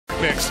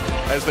Knicks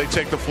as they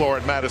take the floor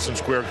at Madison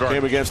Square Garden.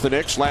 Game against the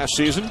Knicks last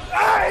season,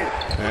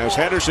 as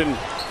Henderson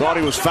thought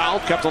he was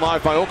fouled, kept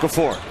alive by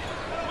Okafor.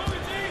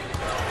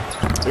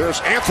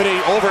 Here's Anthony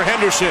over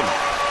Henderson.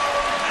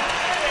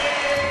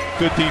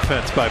 Good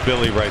defense by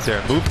Billy right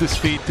there. Moved his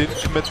feet, didn't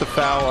commit the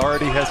foul,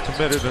 already has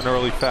committed an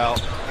early foul.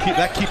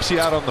 That keeps you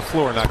out on the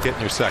floor, not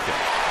getting your second.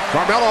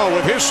 Carmelo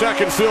with his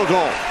second field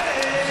goal.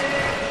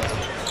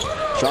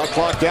 Shot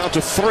clock down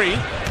to 3.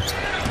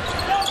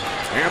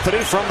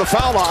 Anthony from the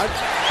foul line.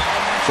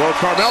 So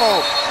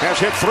Carmelo has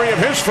hit 3 of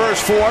his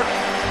first 4.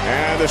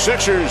 And the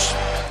Sixers,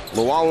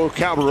 Luau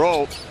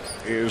Cabarro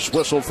is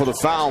whistled for the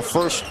foul.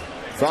 First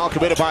foul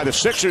committed by the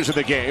Sixers in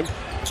the game.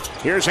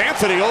 Here's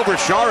Anthony over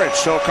Saric.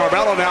 So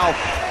Carmelo now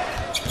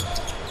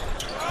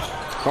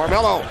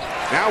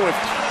with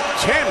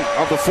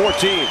 10 of the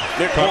 14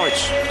 Knick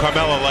points.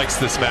 Carmelo likes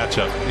this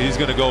matchup. He's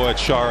going to go at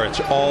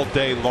Saric all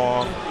day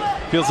long.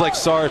 Feels like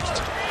Saric.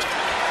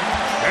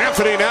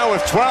 Anthony now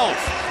with 12.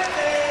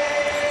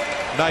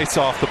 Nice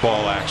off the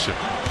ball action.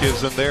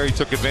 Gives him there. He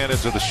took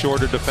advantage of the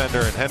shorter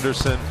defender in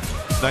Henderson.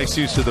 Nice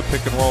use of the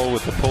pick and roll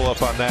with the pull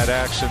up on that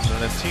action.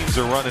 And then teams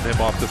are running him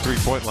off the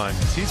 3-point line.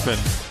 He's been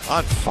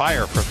on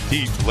fire from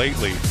deep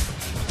lately.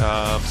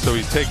 So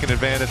he's taking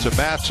advantage of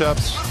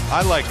matchups.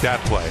 I like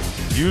that play.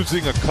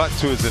 Using a cut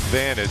to his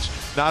advantage,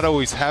 not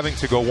always having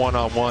to go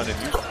one-on-one.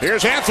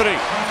 Here's Anthony.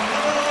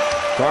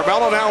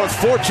 Carmelo now with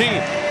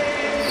 14.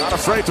 Not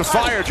afraid to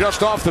fire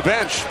just off the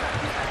bench.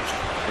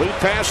 Lead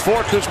pass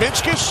for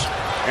Kuzminskis.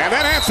 And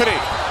then Anthony.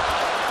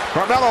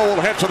 Carmelo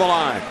will head to the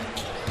line.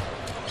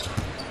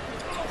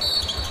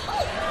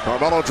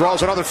 Carmelo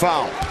draws another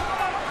foul.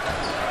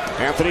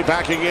 Anthony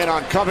backing in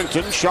on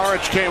Covington.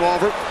 Saric came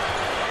over,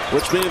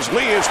 which means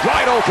Lee is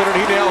wide open and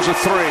he nails a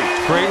 3.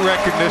 Great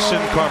recognition.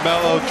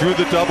 Carmelo drew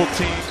the double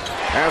team.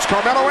 As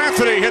Carmelo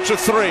Anthony hits a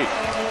 3.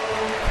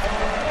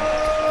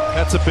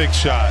 That's a big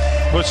shot.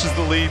 Pushes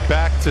the lead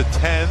back to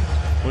 10.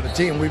 With the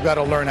team, we've got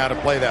to learn how to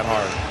play that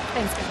hard.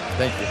 Thanks.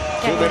 Thank you.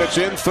 2 minutes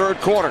in,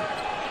 third quarter.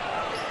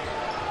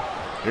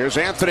 Here's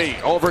Anthony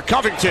over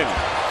Covington.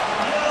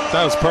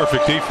 That was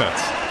perfect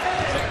defense.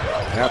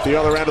 At the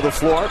other end of the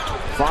floor,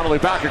 finally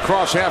back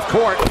across half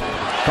court.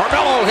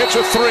 Carmelo hits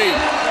a 3.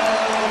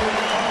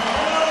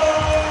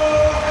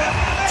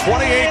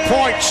 28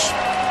 points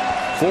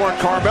for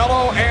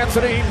Carmelo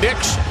Anthony.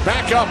 Knicks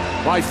back up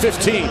by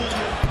 15.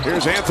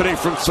 Here's Anthony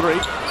from 3.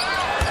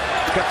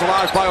 Kept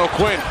alive by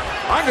O'Quinn.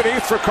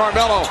 Underneath for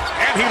Carmelo,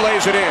 and he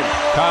lays it in.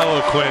 Kyle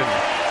O'Quinn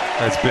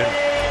has been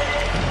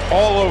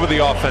all over the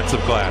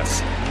offensive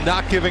glass,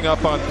 not giving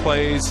up on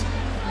plays.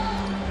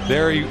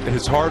 There,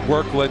 his hard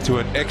work led to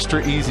an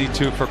extra easy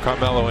 2 for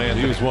Carmelo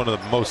Anthony. He was one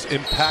of the most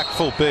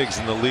impactful bigs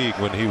in the league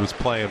when he was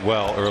playing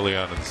well early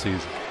on in the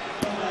season.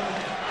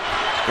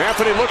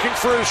 Anthony looking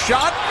for his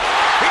shot.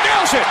 He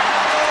nails it.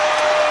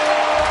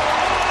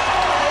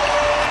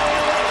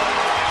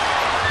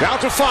 Down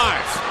to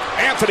 5.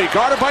 Anthony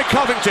guarded by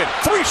Covington.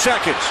 3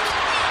 seconds.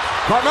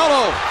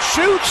 Carmelo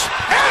shoots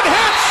and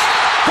hits.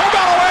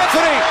 Carmelo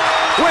Anthony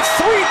with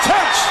 0.3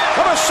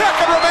 of a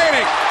second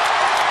remaining.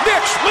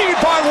 Knicks lead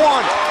by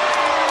 1.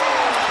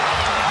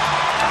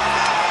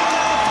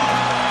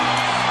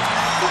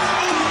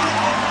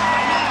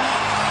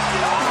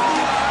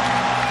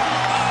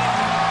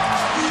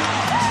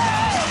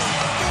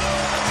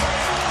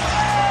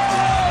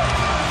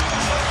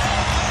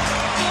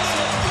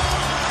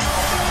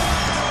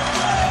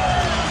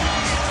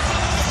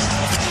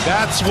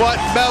 That's what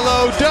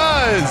Melo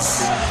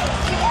does.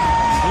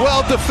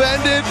 Well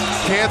defended.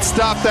 Can't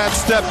stop that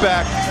step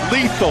back.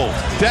 Lethal.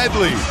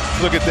 Deadly.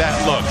 Look at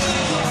that look.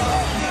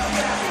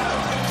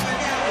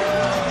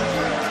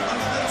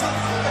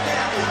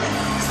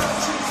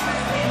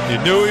 You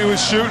knew he was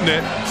shooting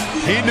it.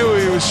 He knew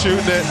he was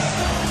shooting it.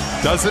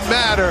 Doesn't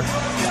matter.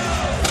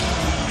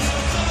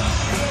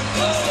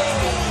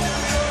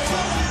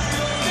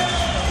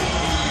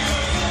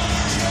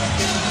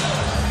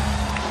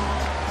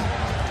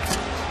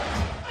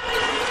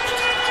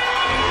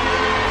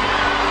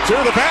 To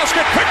the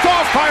basket, picked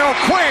off by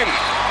O'Quinn.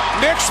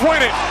 Knicks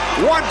win it,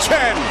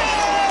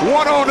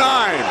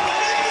 110-109.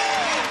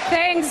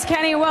 Thanks,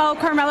 Kenny. Well,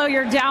 Carmelo,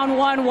 you're down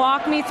 1.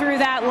 Walk me through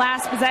that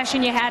last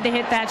possession. You had to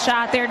hit that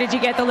shot there. Did you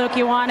get the look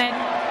you wanted?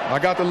 I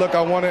got the look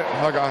I wanted.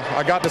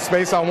 I got the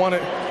space I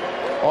wanted.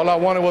 All I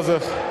wanted was a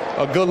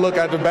good look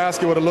at the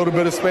basket with a little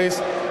bit of space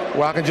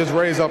where I can just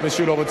raise up and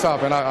shoot over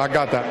top, and I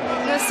got that.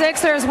 The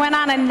Sixers went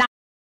on a